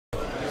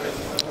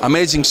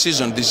amazing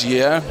season this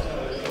year,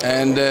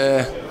 and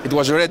it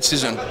was a red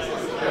season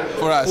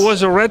for us. It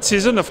was a red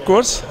season, of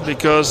course,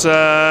 because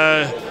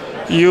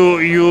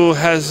you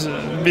has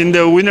been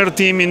the winner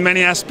team in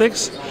many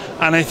aspects,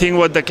 and I think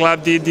what the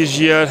club did this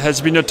year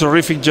has been a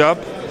terrific job.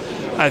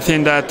 I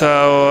think that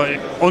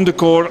on the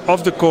court,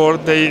 off the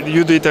court,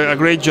 you did a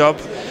great job,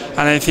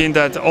 and I think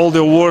that all the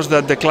awards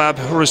that the club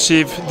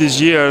received this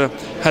year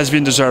has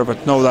been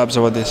deserved, no doubts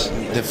about this.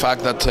 The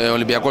fact that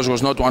Olympiacos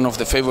was not one of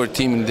the favorite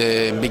teams in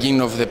the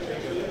beginning of the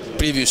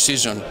previous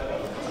season,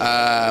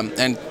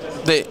 and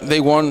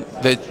they won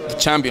the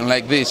champion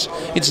like this,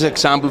 it's an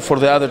example for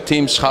the other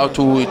teams how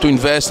to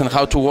invest and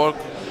how to work.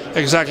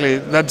 Exactly.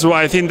 That's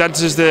why I think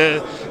that is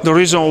the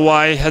reason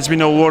why it has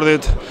been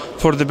awarded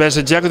for the best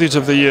executives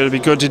of the year,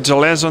 because it's a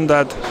lesson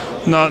that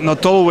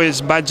not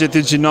always budget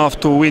is enough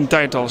to win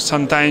titles.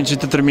 Sometimes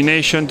it's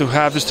determination to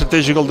have the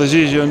strategical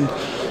decision,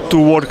 to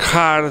work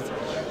hard,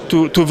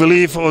 to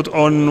believe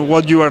on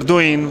what you are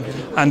doing,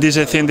 and this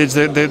I think is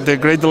the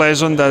great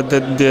lesson that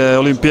the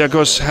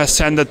Olympiacos has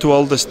sent to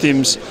all the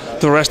teams,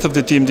 the rest of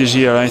the team this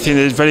year. I think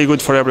it's very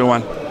good for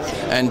everyone.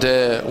 And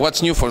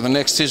what's new for the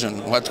next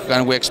season? What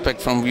can we expect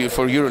from you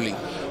for EuroLeague?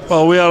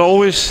 Well, we are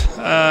always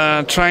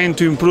trying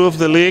to improve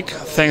the league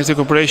thanks to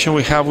the cooperation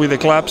we have with the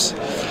clubs.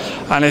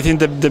 And I think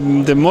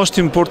the most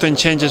important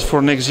changes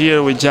for next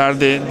year, which are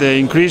the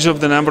increase of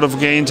the number of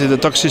games in the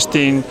top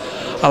 16,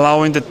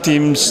 allowing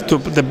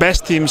the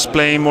best teams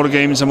playing more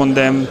games among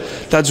them.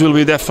 That will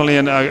be definitely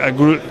a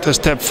good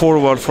step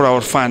forward for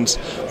our fans.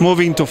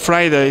 Moving to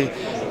Friday,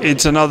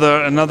 it's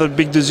another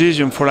big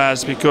decision for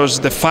us,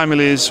 because the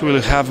families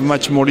will have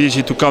much more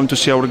easy to come to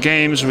see our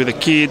games with the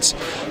kids,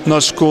 no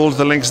schools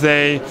the next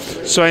day.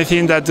 So I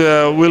think that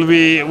will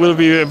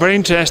be very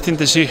interesting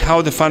to see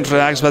how the fans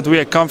react, but we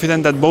are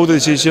confident that both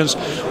decisions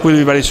will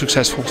be very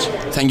successful.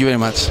 Thank you very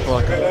much.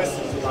 Welcome.